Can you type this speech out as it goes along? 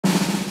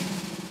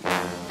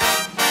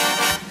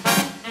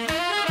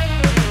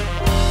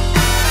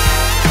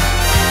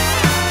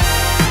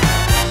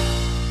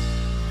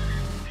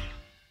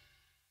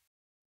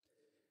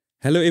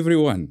Hello,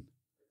 everyone.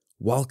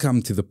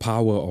 Welcome to the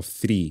power of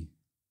three.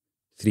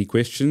 Three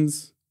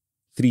questions,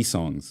 three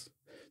songs.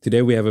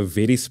 Today we have a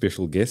very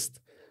special guest.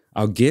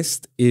 Our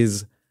guest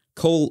is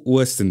Cole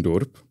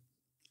Oostendorp.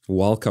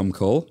 Welcome,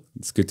 Cole.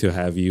 It's good to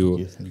have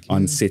you,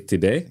 on set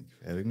today. Thank you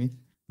for having me.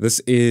 This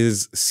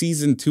is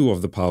season 2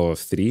 of the power of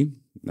three,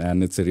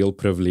 and it's a real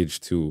privilege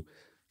to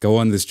go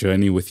on this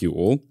journey with you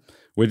all.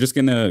 We're just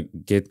going to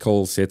get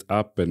Cole set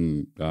up,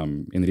 and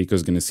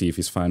Enrico's going to see if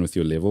he's fine with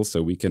your level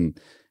so we can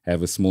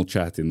have a small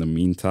chat in the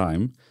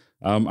meantime.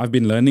 I've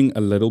been learning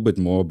a little bit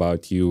more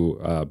about you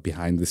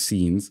behind the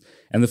scenes.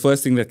 And the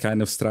first thing that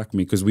kind of struck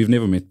me, because we've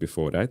never met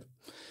before, right?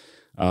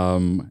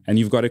 And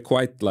you've got a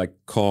quite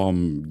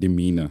calm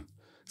demeanor.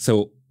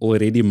 So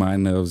already my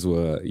nerves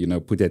were,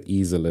 put at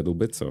ease a little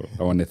bit. So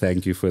I want to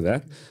thank you for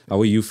that.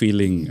 How are you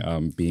feeling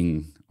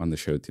being on the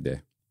show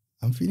today?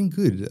 I'm feeling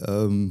good.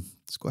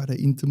 It's quite an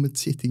intimate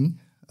setting.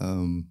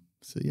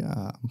 So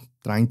yeah, I'm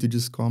trying to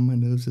just calm my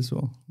nerves as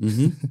well.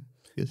 Mm-hmm.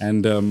 Yes.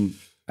 And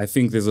I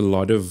think there's a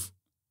lot of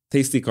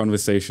tasty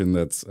conversation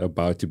that's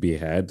about to be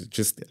had.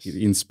 Just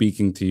in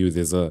speaking to you,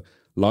 there's a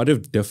lot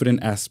of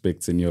different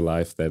aspects in your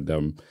life that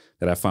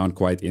I found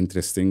quite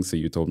interesting. So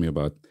you told me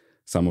about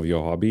some of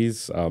your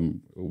hobbies.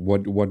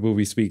 What were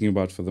we speaking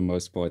about for the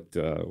most part?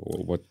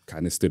 Or what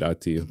kind of stood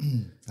out to you?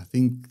 I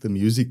think the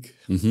music.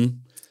 Mm-hmm.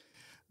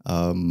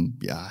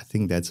 I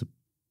think that's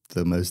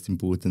the most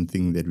important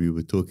thing that we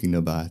were talking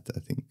about, I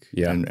think.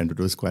 Yeah. And it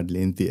was quite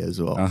lengthy as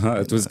well.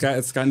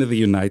 It's kind of the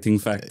uniting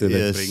factor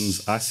that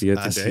brings us here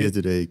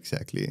today.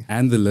 Exactly.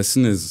 And the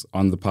listeners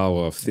on the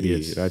power of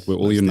three, right? We're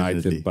all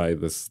united definitely by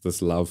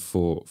this love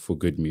for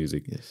good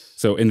music. Yes.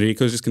 So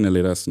Enrico's just going to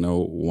let us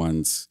know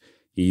once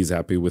he's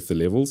happy with the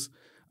levels.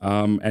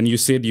 And you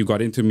said you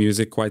got into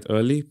music quite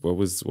early. What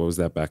was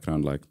that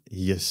background like?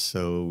 Yes.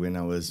 So when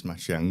I was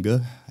much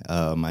younger,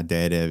 my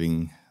dad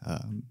having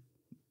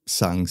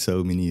sung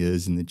so many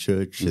years in the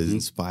church has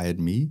inspired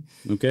me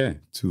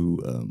to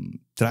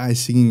try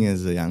singing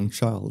as a young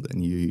child,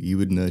 and he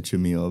would nurture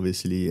me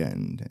obviously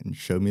and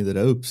show me the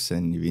ropes,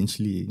 and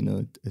eventually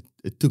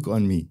it took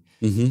on me.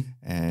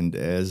 And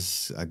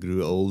as I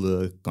grew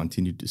older,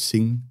 continued to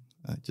sing.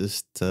 I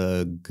just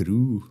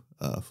grew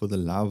for the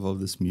love of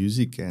this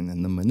music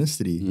and the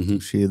ministry to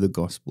share the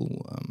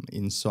gospel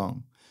in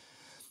song.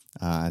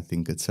 I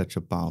think it's such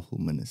a powerful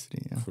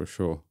ministry. Yeah. For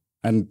sure.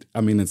 And I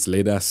mean, it's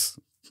led us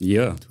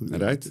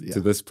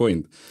to this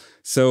point.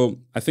 So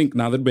I think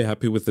now that we're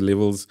happy with the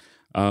levels,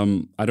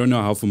 I don't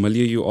know how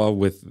familiar you are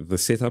with the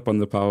setup on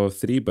the power of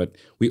three, but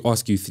we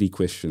ask you 3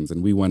 questions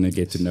and we want to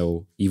get to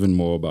know even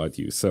more about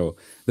you. So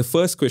the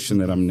first question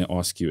that I'm going to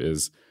ask you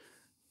is,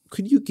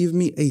 could you give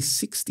me a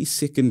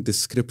 60-second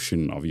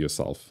description of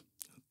yourself?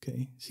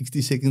 Okay,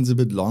 60 seconds a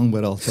bit long,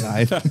 but I'll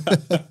try.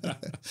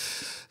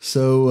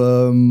 So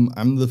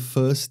I'm the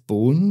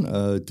firstborn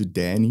to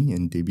Danny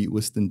and Debbie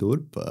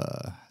Oostendorp.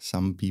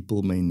 Some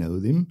people may know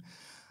them.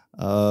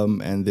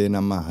 And then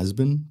I'm a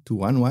husband to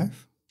 1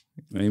 wife.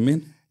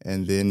 Amen.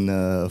 And then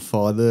a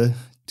father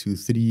to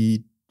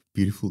 3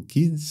 beautiful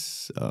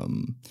kids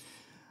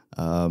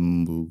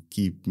who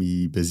keep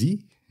me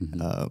busy.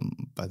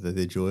 But they're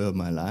the joy of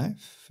my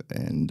life.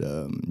 And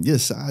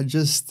yes, I'm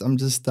just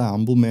a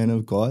humble man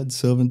of God,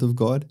 servant of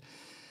God,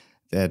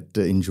 that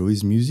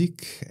enjoys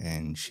music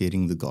and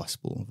sharing the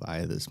gospel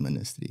via this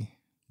ministry.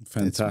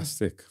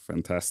 Fantastic.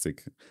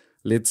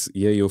 Let's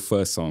hear your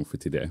first song for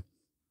today.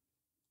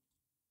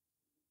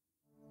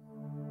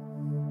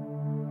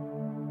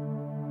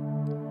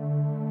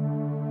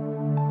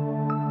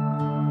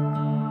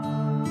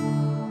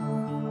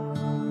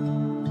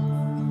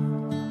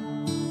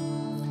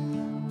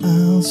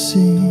 I'll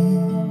sing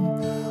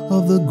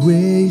of the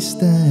grace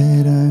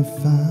that I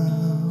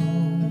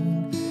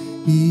found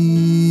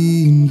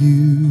in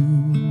you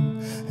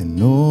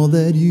and all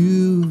that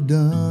you've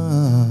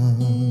done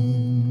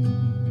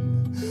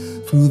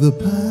through the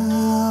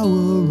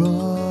power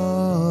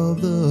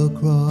of the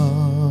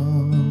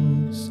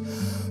cross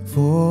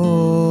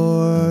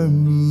for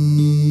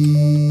me.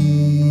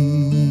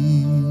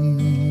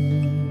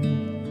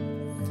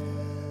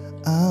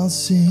 I'll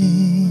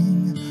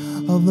sing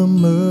of the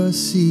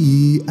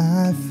mercy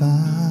I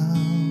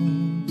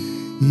found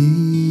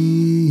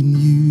in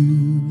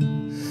you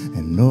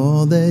and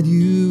all that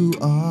you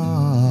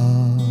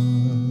are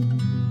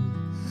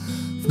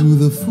through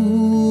the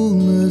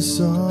fullness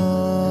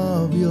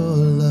of your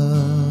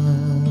love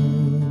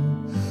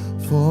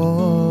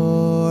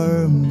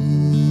for me.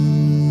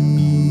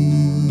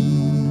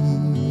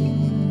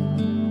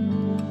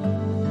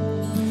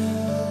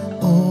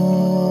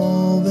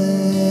 All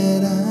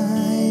that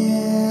I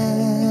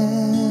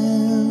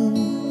am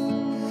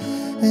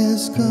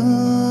has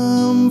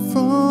come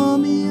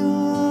from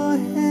your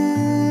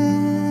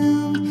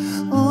hand.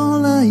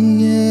 All I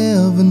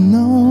ever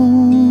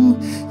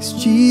known is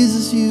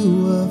Jesus,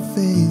 you are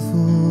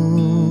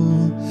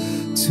faithful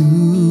to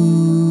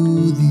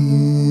the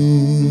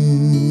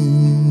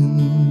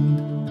end.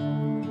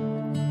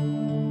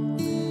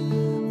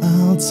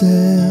 I'll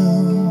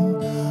tell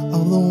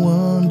of the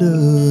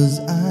wonders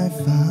I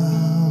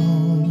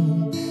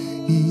found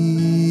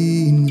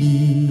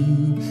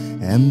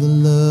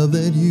love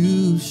that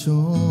you've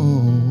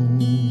shown,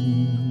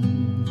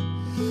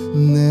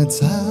 that's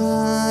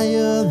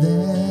higher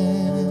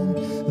than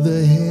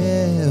the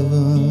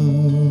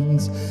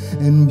heavens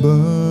and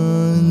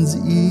burns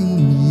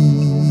in me.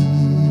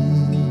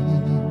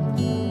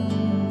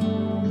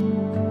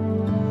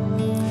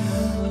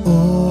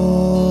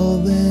 All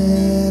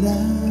that I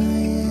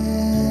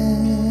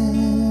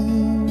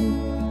am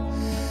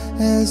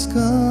has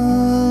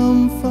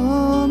come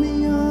from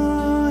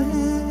your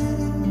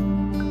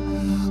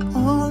hand.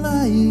 All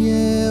I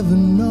ever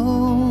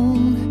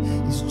known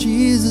is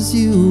Jesus,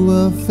 you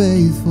are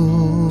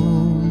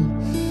faithful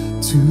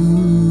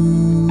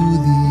to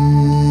the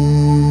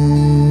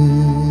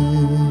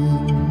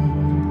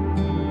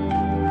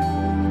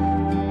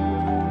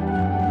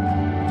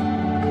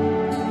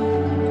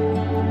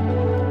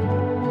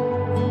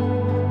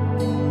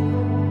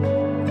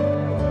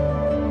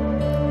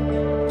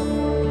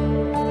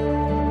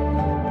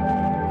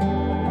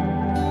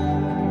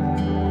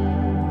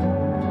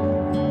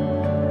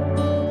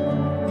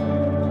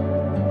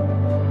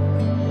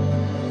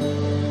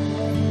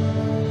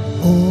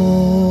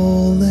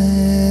all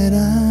that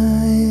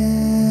I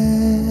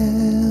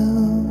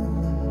am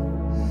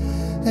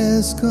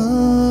has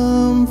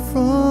come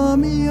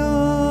from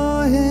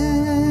your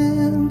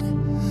hand.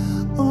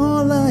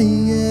 All I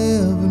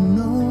ever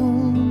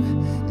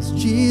known is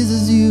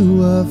Jesus,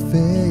 you are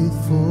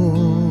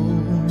faithful.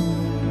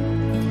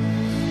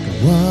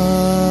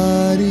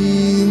 What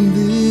in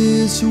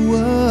this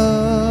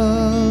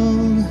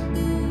world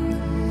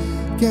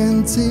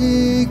can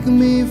take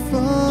me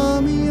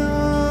from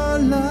your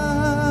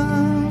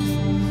love?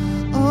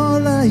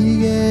 All I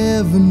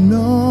ever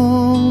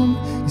known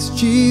is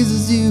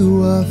Jesus,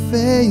 you are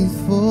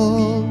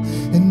faithful.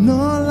 And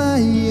all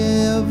I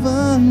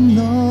ever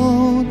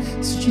known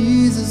is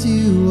Jesus,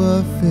 you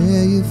are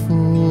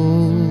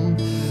faithful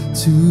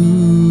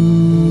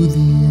to the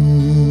end.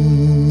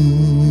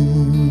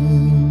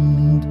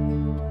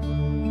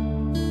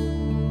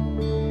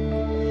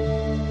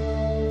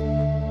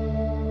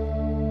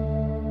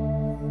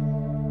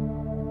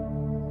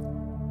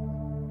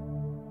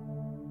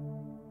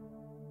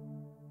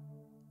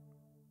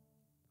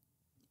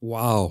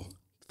 Wow.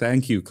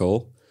 Thank you,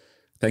 Cole.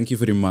 Thank you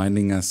for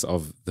reminding us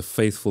of the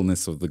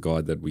faithfulness of the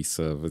God that we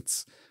serve.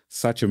 It's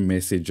such a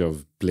message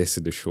of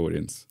blessed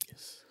assurance.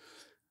 Yes.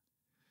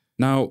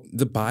 Now,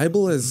 the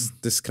Bible has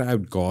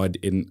described God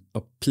in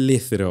a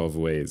plethora of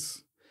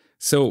ways.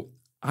 So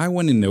I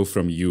want to know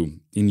from you,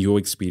 in your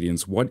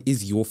experience, what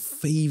is your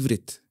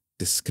favorite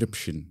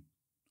description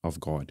of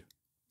God?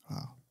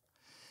 Wow.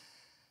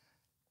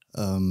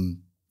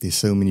 There's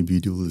so many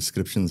beautiful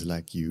descriptions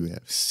like you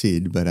have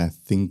said, but I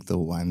think the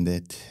one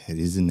that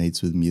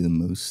resonates with me the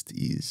most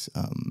is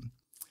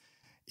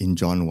in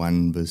John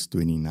 1 verse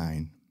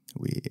 29,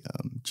 where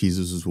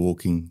Jesus was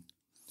walking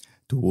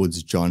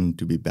towards John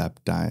to be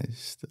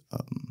baptized,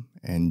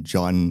 and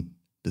John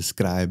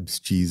describes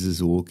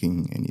Jesus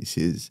walking, and he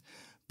says,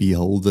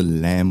 "Behold the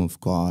Lamb of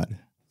God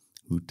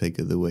who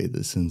taketh away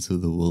the sins of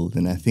the world."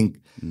 And I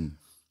think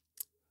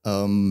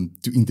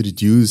to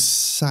introduce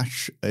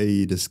such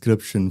a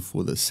description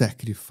for the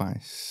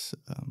sacrifice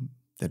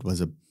that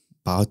was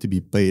about to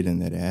be paid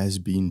and that has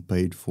been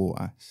paid for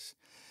us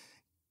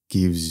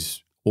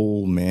gives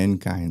all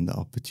mankind the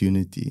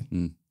opportunity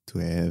to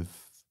have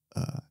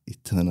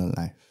eternal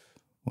life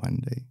one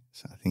day.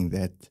 So I think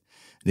that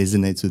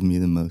resonates with me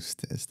the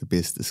most as the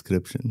best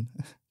description.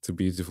 It's a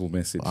beautiful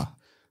message. Wow.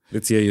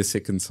 Let's hear your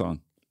second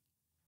song.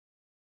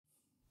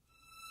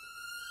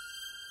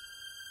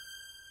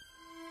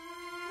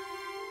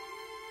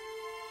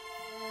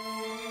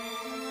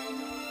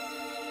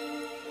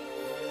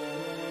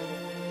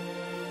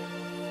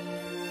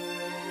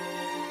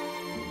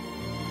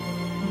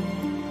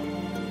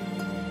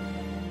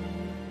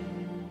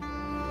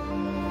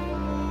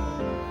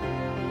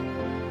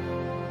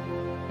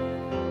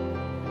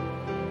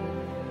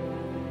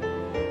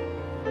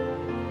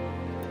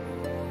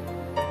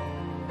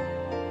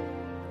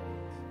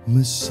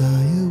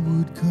 Messiah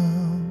would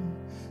come,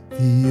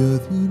 the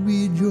earth would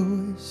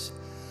rejoice,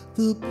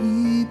 the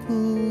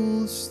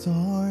people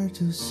start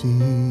to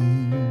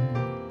sing,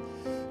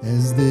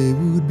 as they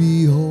would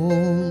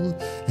behold,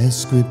 as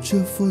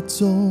scripture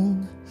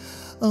foretold,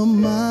 a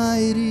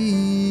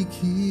mighty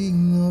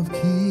King of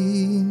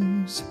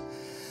kings.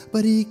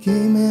 But he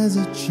came as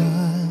a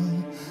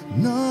child,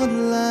 not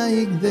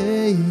like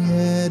they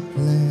had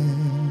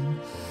planned,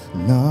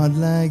 not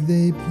like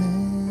they planned.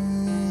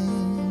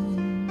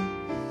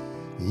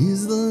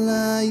 He's the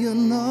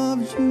Lion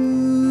of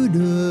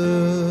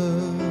Judah,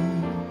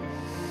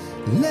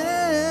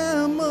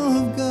 Lamb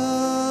of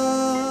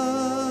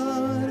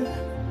God,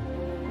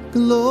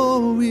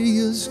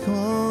 glorious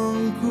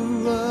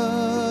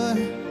conqueror,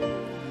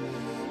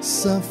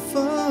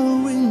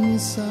 suffering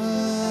Son,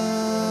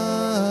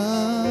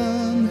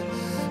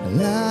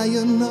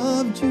 Lion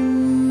of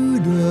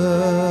Judah,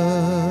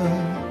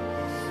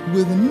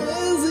 with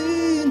nails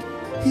in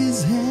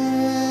his hands,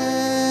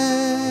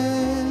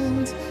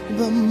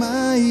 the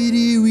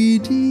mighty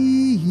Redeemer.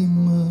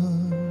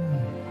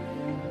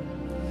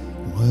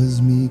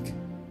 was meek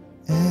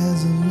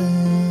as a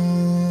lamb.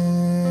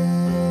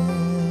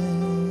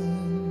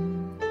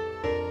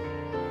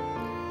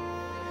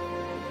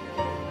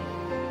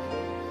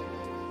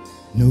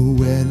 No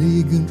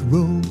elegant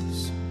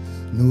rose,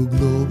 no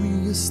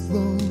glorious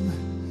throne,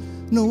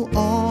 no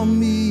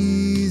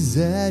armies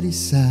at his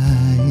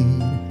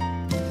side.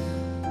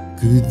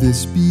 Could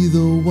this be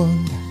the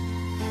one,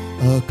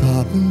 a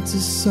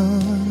carpenter's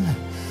son,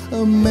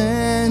 a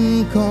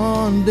man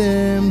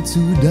condemned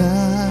to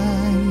die?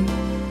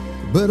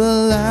 But a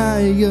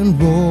lion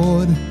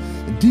roared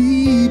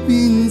deep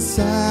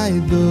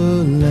inside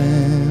the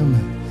lamb,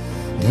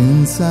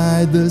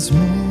 inside this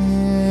man.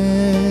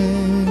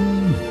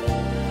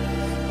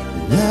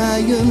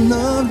 Lion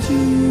of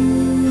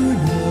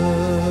Judah,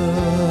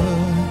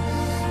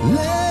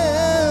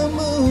 Lamb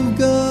of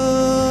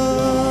God,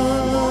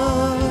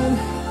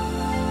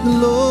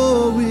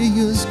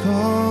 glorious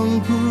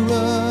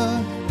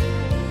conqueror,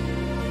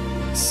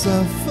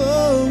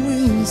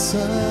 suffering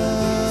Son,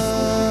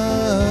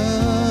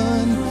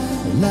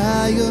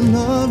 Lion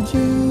of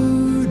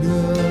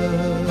Judah,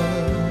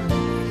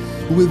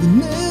 with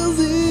nails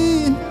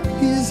in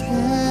his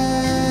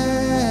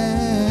hands,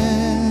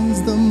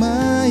 the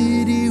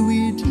mighty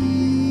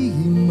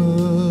Redeemer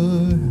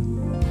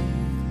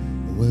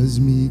was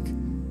meek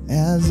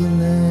as a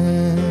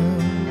lamb.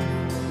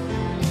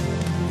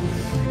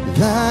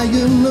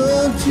 Lion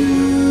of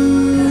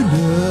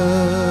Judah,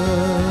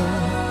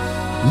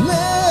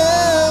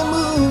 Lamb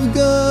of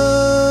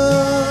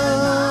God,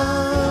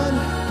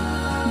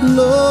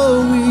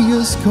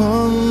 glorious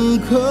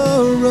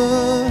conqueror,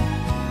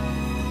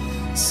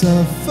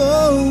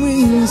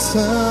 suffering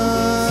Son,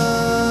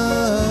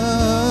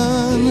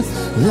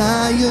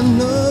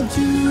 Lion of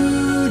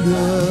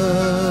Judah,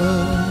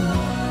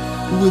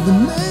 with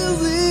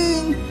nails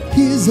in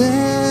his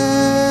hands,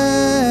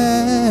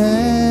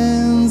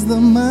 the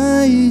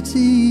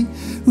mighty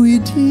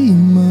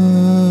Redeemer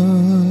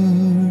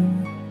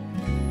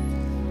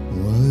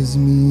was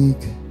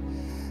meek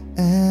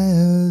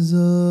as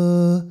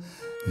a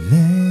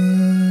lamb.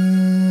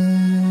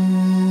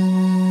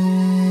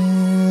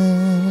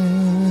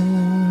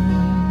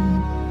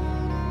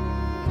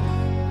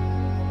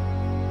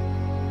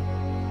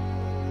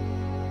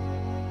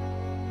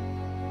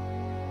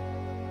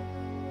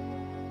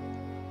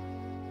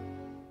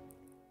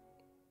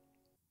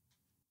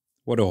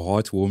 What a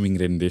heartwarming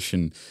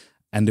rendition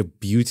and a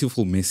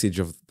beautiful message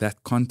of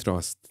that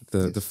contrast.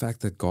 The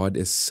fact that God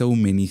is so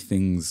many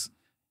things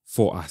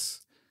for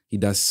us. He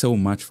does so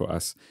much for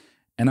us.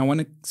 And I want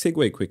to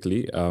segue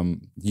quickly.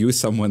 You're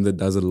someone that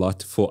does a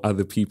lot for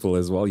other people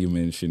as well. You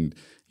mentioned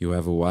you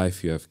have a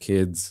wife, you have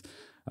kids.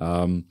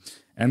 And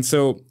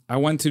so I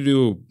wanted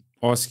to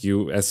ask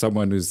you, as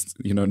someone who's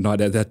not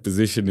at that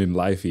position in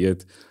life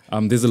yet,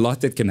 there's a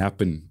lot that can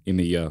happen in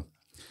a year.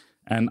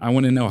 And I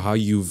want to know how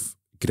you've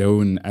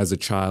grown as a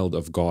child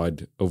of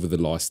God over the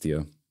last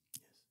year.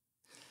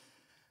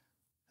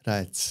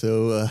 Right.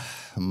 So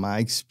my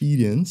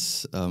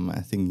experience,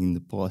 I think in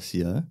the past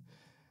year,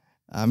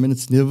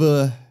 it's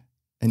never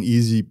an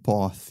easy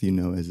path,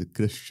 as a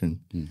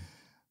Christian.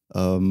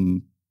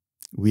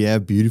 We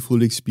have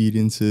beautiful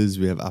experiences,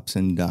 we have ups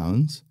and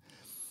downs.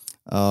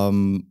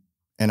 And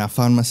I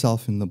found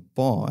myself in the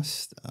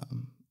past,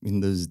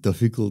 in those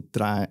difficult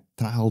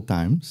trial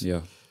times.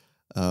 Yeah.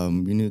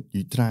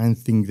 You try and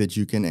think that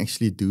you can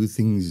actually do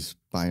things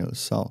by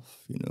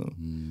yourself,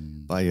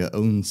 by your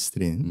own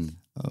strength.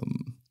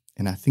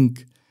 And I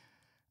think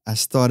I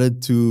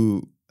started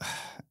to,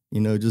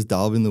 just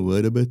delve in the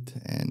word a bit.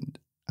 And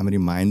I'm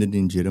reminded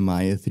in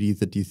Jeremiah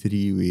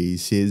 3:33 where he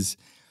says,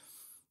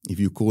 if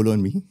you call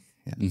on me,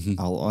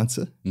 I'll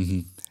answer.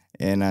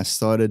 And I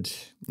started,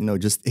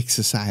 just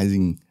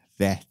exercising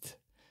that.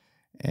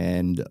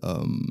 And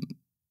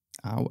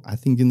I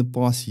think in the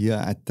past year,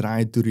 I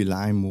tried to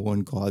rely more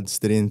on God's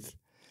strength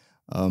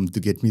to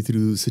get me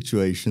through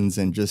situations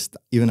and just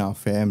even our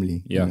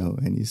family,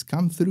 and he's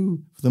come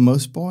through for the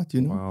most part,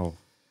 Wow.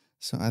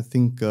 So I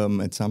think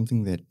it's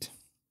something that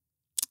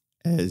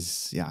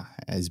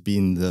has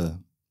been the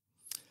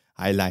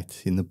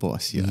highlight in the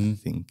past year, I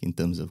think, in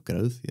terms of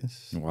growth,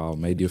 yes. Wow,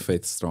 made your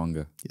faith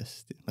stronger.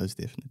 Yes, most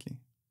definitely.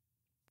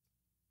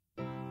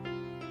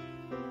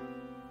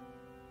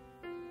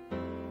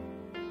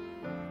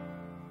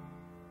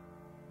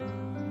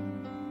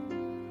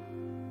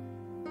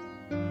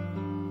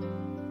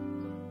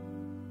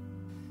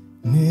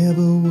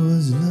 Never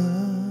was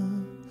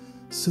love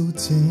so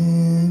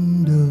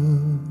tender,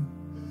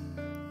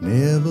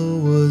 never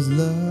was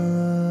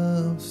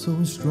love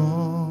so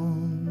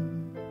strong,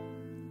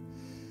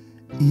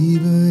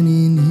 even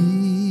in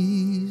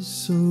his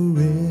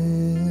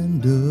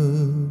surrender,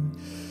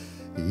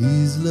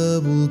 his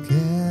love will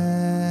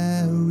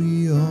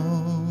carry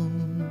on.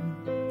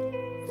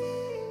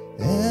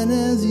 And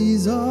as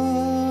his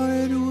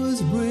heart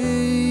was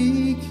breaking,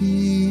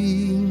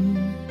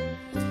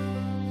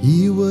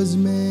 he was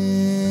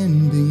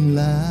mending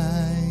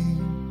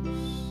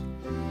lives,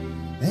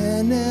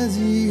 and as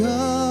he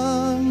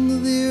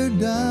hung there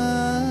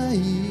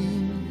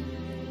dying,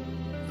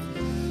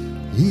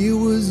 He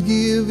was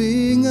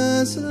giving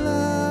us life.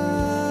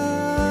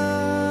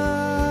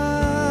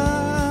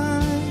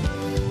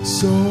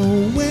 So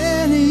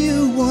when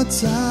you are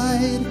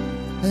tired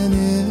and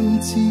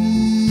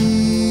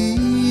empty,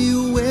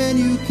 when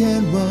you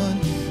can't run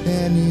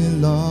any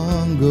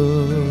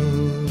longer,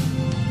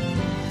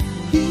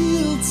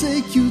 He'll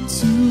take you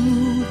to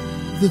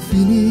the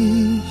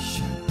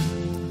finish,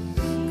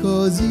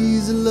 'cause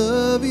His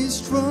love is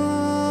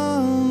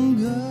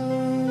stronger.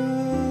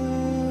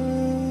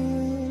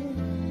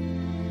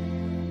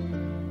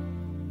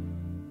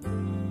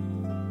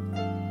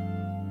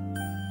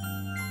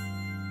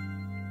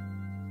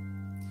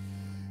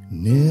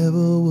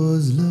 Never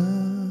was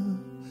love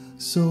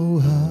so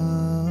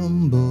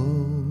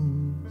humble,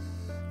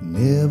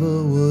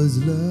 never was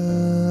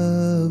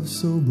love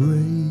so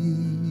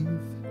brave.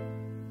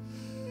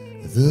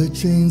 The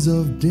chains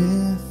of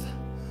death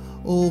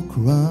all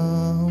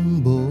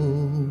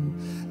crumble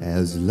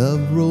as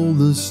love rolled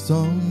the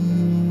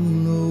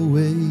stone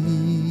away.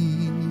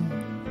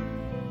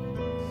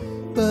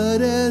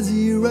 But as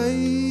He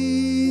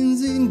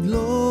reigns in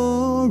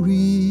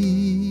glory,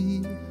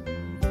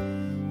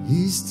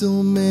 He's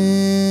still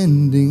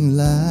mending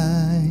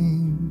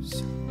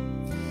lives.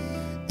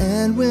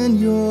 And when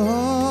your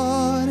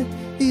heart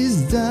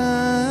is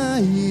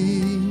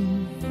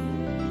dying,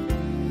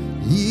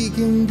 He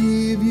can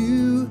give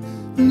you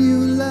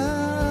new life.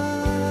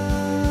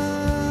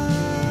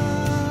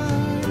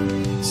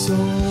 So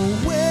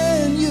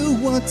when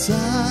you are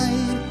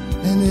tired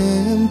and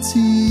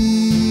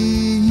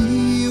empty,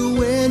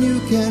 when you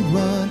can't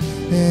run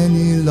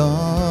any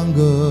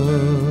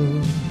longer,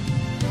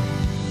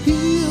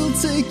 He'll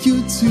take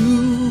you to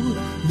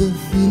the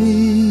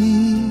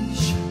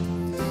finish,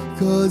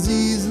 'cause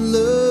His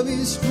love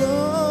is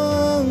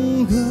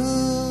stronger.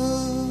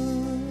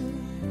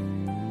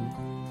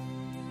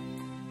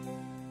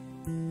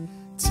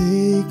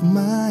 Take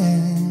my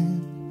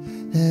hand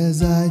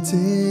as I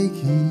take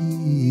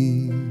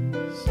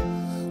His.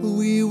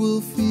 We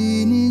will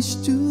finish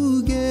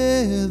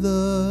together,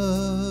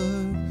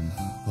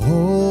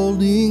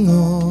 holding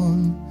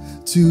on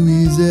to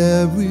His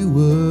every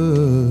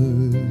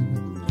word.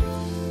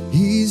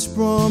 His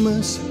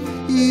promise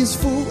is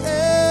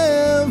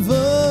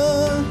forever,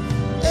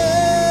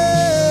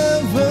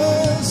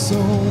 ever. So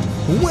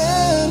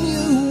when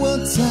you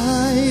are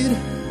tired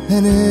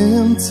and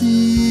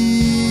empty,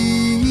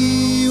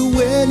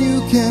 when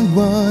you can't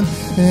run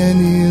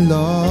any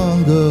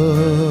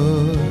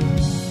longer,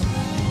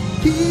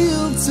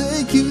 He'll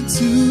take you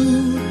to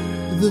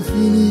the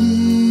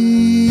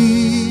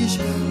finish,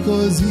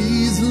 'cause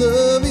His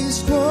love is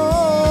stronger.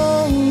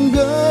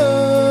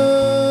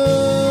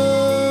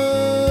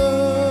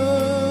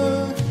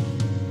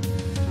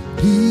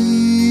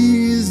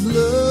 His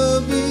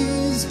love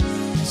is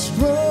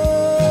stronger.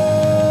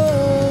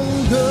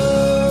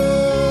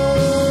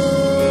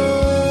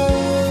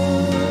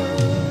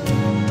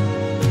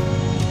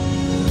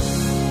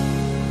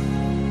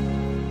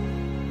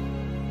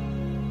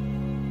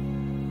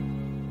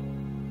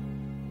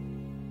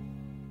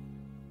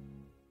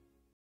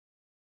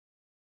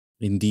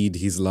 Indeed,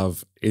 His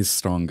love is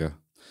stronger.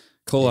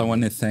 Cole, I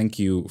want to thank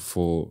you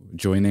for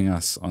joining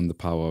us on The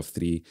Power of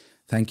Three.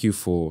 Thank you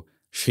for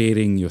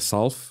sharing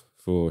yourself,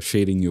 for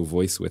sharing your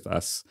voice with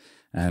us.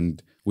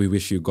 And we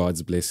wish you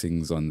God's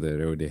blessings on the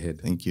road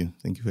ahead. Thank you.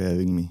 Thank you for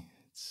having me.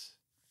 It's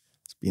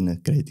been a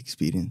great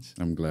experience.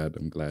 I'm glad.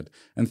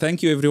 And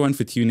thank you everyone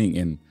for tuning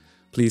in.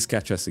 Please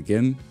catch us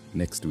again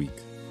next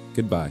week.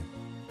 Goodbye.